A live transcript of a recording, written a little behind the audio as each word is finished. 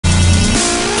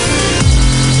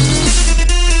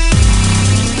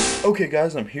Okay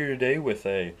guys, I'm here today with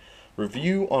a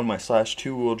review on my Slash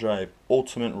two-wheel drive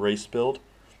ultimate race build.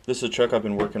 This is a truck I've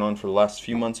been working on for the last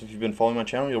few months. If you've been following my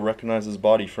channel, you'll recognize this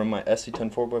body from my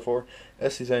SC10 4x4,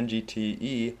 SC10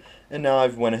 GTE, and now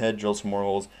I've went ahead, drilled some more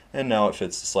holes, and now it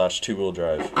fits the Slash two-wheel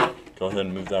drive. Go ahead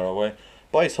and move that away.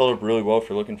 Body's held up really well if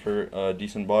you're looking for a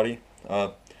decent body.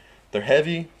 They're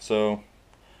heavy,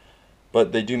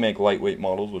 but they do make lightweight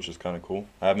models, which is kind of cool.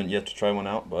 I haven't yet to try one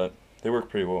out, but they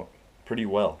work pretty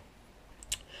well.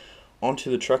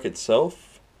 Onto the truck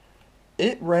itself,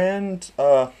 it ran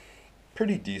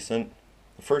pretty decent.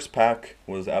 The first pack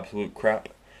was absolute crap.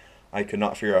 I could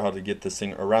not figure out how to get this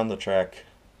thing around the track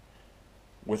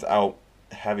without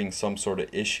having some sort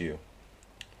of issue.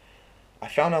 I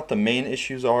found out the main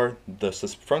issues are the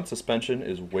front suspension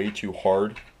is way too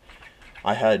hard.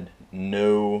 I had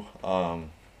no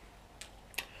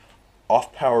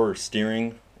off-power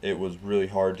steering. It was really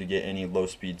hard to get any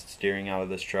low-speed steering out of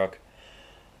this truck.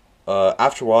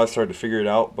 After a while I started to figure it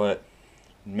out, but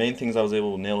the main things I was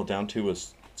able to nail it down to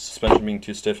was suspension being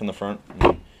too stiff in the front.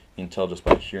 You can tell just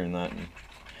by hearing that. And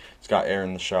it's got air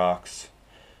in the shocks.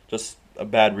 Just a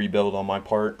bad rebuild on my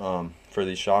part for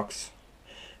these shocks.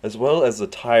 As well as the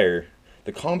tire.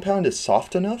 The compound is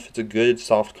soft enough. It's a good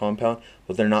soft compound,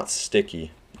 but they're not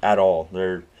sticky at all.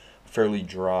 They're fairly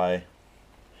dry.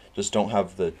 Just don't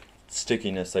have the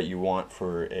stickiness that you want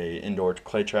for a indoor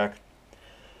clay track.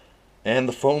 And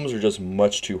the foams are just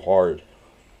much too hard.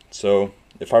 So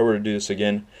if I were to do this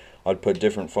again, I'd put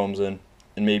different foams in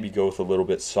and maybe go with a little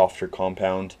bit softer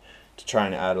compound to try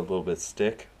and add a little bit of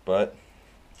stick. But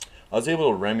I was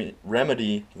able to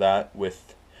remedy that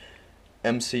with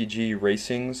MCG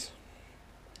Racing's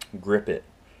Grip It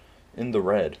in the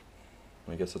red.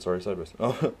 I guess it's already sideways.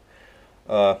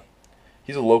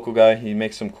 He's a local guy. He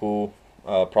makes some cool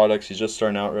products. He's just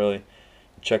starting out, really.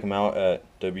 Check him out at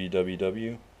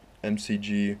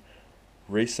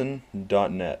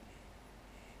www.mcgracing.net.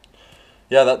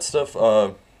 Yeah, that stuff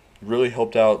really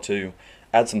helped out to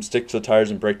add some stick to the tires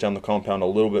and break down the compound a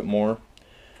little bit more,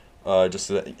 just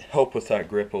to help with that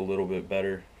grip a little bit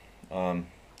better.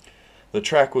 The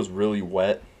track was really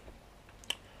wet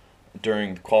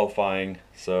during qualifying,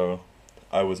 so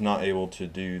I was not able to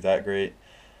do that great.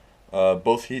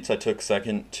 Both heats I took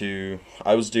second to.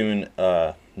 I was doing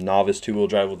novice two-wheel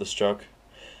drive with this truck.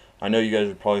 I know you guys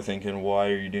are probably thinking, why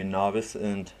are you doing novice?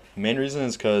 And the main reason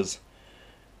is because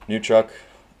new truck.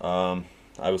 I'm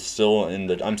still in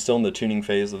the tuning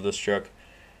phase of this truck,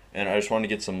 and I just want to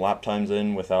get some lap times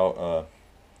in without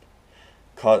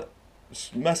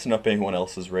messing up anyone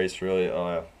else's race. Really,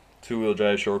 two-wheel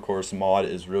drive short course mod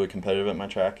is really competitive at my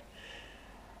track,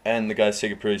 and the guys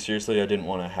take it pretty seriously. I didn't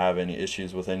want to have any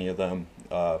issues with any of them.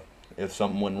 If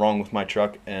something went wrong with my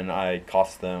truck and I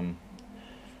cost them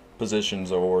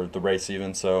positions or the race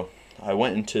even, so I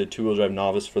went into two-wheel drive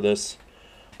novice for this.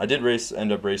 I did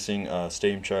end up racing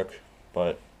stadium truck,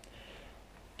 but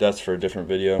that's for a different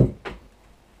video.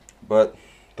 But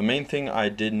the main thing I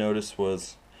did notice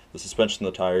was the suspension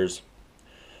of the tires.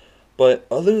 But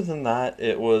other than that,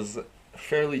 it was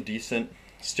fairly decent.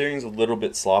 Steering's a little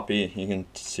bit sloppy, you can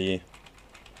see.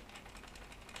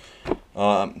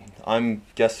 I'm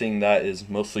guessing that is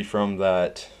mostly from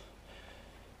that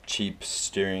cheap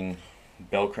steering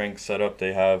bell crank setup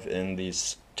they have in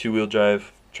these two-wheel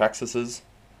drive Traxxas's.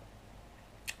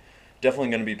 Definitely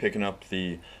going to be picking up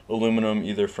the aluminum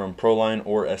either from Proline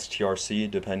or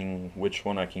STRC, depending which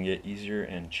one I can get easier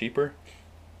and cheaper.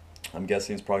 I'm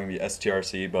guessing it's probably going to be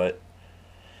STRC, but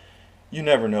you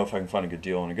never know. If I can find a good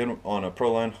deal on a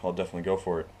Proline, I'll definitely go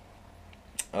for it.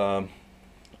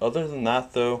 Other than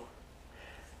that, though,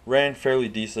 ran fairly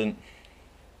decent.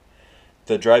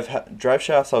 The drive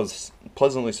shafts, I was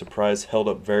pleasantly surprised, held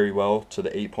up very well to the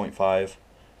 8.5.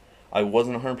 I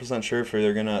wasn't 100% sure if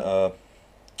they're gonna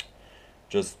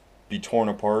just be torn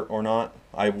apart or not.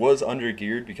 I was under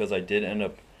geared because I did end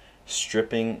up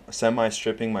semi-stripping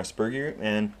my spur gear,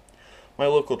 and my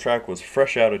local track was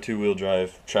fresh out of two-wheel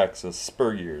drive Traxxas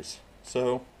spur gears.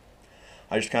 So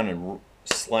I just kind of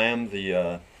slammed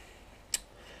the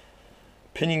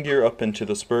pinion gear up into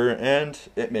the spur, and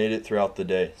it made it throughout the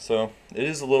day. So it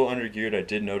is a little under geared. I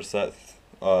did notice that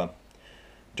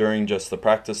during just the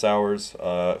practice hours.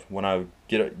 When I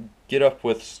get up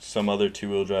with some other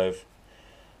two-wheel drive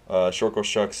short course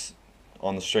trucks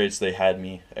on the straights, they had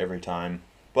me every time.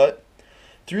 But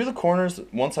through the corners,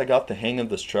 once I got the hang of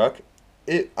this truck,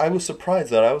 I was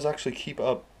surprised that I was actually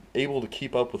able to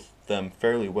keep up with them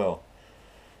fairly well.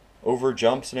 Over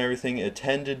jumps and everything, it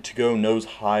tended to go nose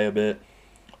high a bit.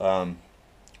 I'm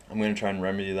going to try and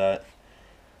remedy that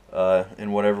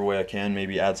in whatever way I can.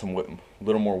 Maybe add some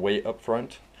little more weight up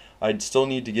front. I'd still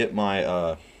need to get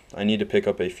my I need to pick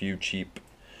up a few cheap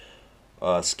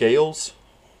scales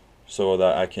so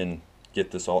that I can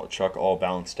get this truck all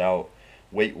balanced out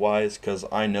weight wise, because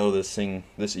I know this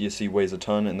ESC weighs a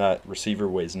ton and that receiver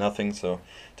weighs nothing, so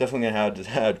definitely gonna have to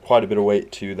add quite a bit of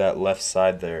weight to that left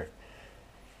side there.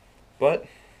 But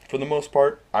for the most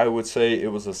part, I would say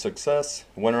it was a success.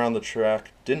 Went around the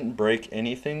track, didn't break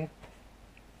anything.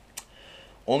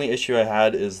 Only issue I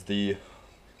had is the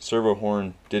servo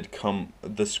horn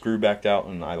the screw backed out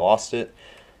and I lost it,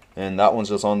 and that one's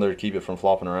just on there to keep it from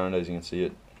flopping around. As you can see,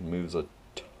 it moves a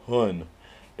ton.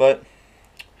 But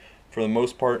for the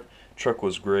most part, truck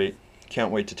was great.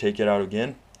 Can't wait to take it out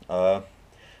again. If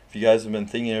you guys have been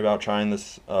thinking about trying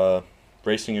this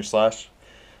racing your slash,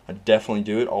 I'd definitely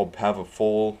do it. I'll have a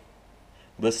full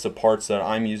list of parts that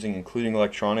I'm using, including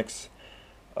electronics,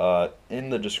 in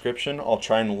the description. I'll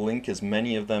try and link as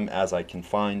many of them as I can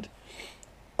find.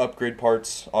 Upgrade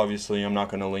parts, obviously I'm not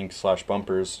going to link slash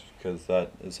bumpers because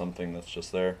that is something that's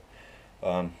just there.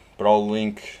 But I'll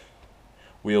link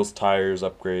wheels, tires,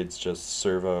 upgrades, just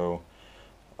servo,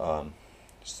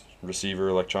 receiver,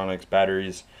 electronics,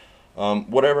 batteries,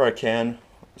 whatever I can,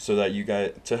 so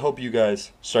that to help you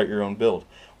guys start your own build.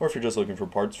 Or if you're just looking for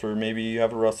parts for maybe you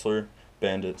have a Rustler,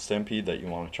 Bandit, Stampede that you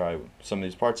want to try some of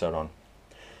these parts out on.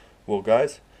 Well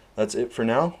guys, that's it for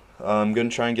now. I'm going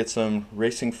to try and get some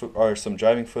some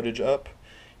driving footage up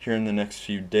here in the next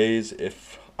few days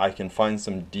if I can find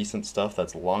some decent stuff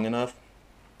that's long enough.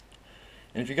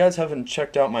 And if you guys haven't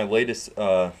checked out my latest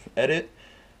edit,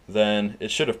 then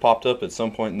it should have popped up at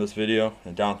some point in this video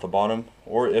and down at the bottom.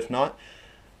 Or if not,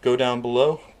 go down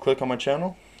below, click on my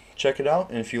channel, check it out.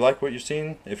 And if you like what you're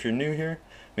seeing, if you're new here,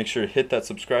 make sure to hit that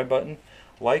subscribe button.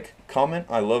 Like, comment.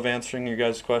 I love answering your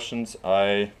guys' questions.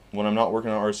 When I'm not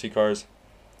working on RC cars,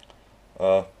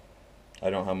 I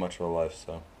don't have much of a life,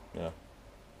 so yeah.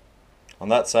 On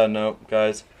that side note,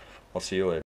 guys, I'll see you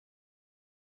later.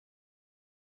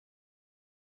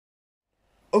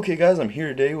 Okay guys, I'm here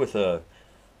today with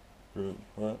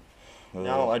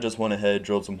now I just went ahead,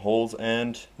 drilled some holes,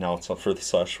 and now it's up for the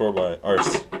slash 4x, or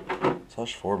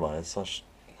slash 4x, slash,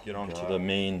 get on to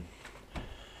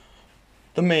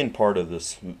the main part of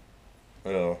this